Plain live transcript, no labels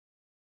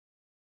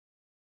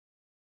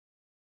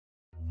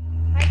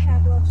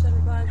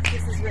Shutterbugs,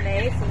 this is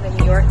Renee from the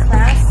New York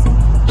class,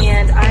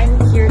 and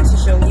I'm here to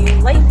show you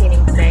light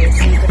painting today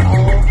so you can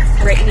all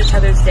brighten each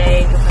other's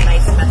day with a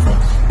nice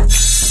message.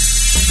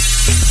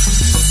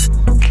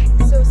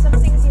 So some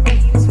things you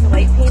might use for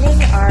light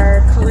painting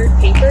are colored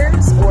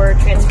papers or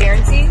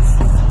transparencies,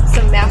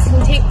 some masking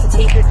tape to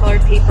tape your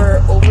colored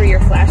paper over your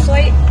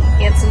flashlight,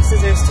 and some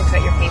scissors to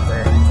cut your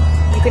paper.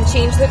 You can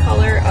change the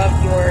color of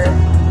your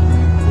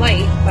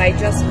light by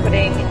just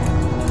putting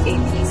a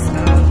piece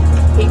of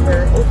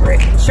paper over it.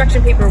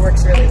 Construction paper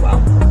works really well.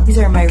 These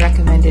are my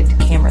recommended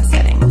camera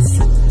settings.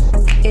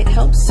 It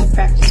helps to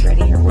practice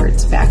writing your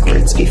words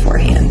backwards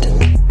beforehand.